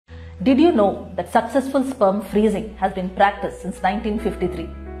Did you know that successful sperm freezing has been practiced since 1953?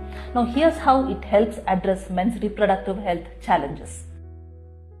 Now here's how it helps address men's reproductive health challenges.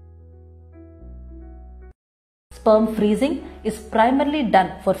 Sperm freezing is primarily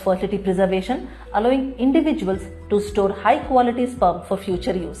done for fertility preservation, allowing individuals to store high quality sperm for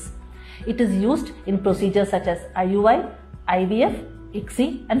future use. It is used in procedures such as IUI, IVF,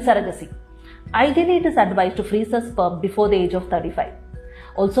 ICSI and surrogacy. Ideally, it is advised to freeze the sperm before the age of 35.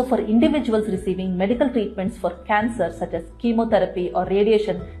 Also, for individuals receiving medical treatments for cancer such as chemotherapy or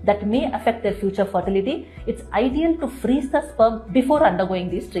radiation that may affect their future fertility, it's ideal to freeze the sperm before undergoing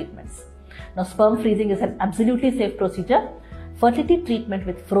these treatments. Now, sperm freezing is an absolutely safe procedure. Fertility treatment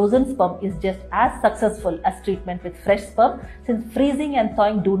with frozen sperm is just as successful as treatment with fresh sperm, since freezing and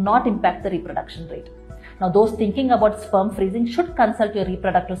thawing do not impact the reproduction rate. Now, those thinking about sperm freezing should consult your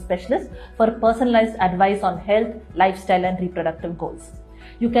reproductive specialist for personalized advice on health, lifestyle and reproductive goals.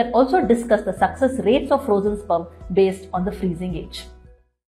 You can also discuss the success rates of frozen sperm based on the freezing age.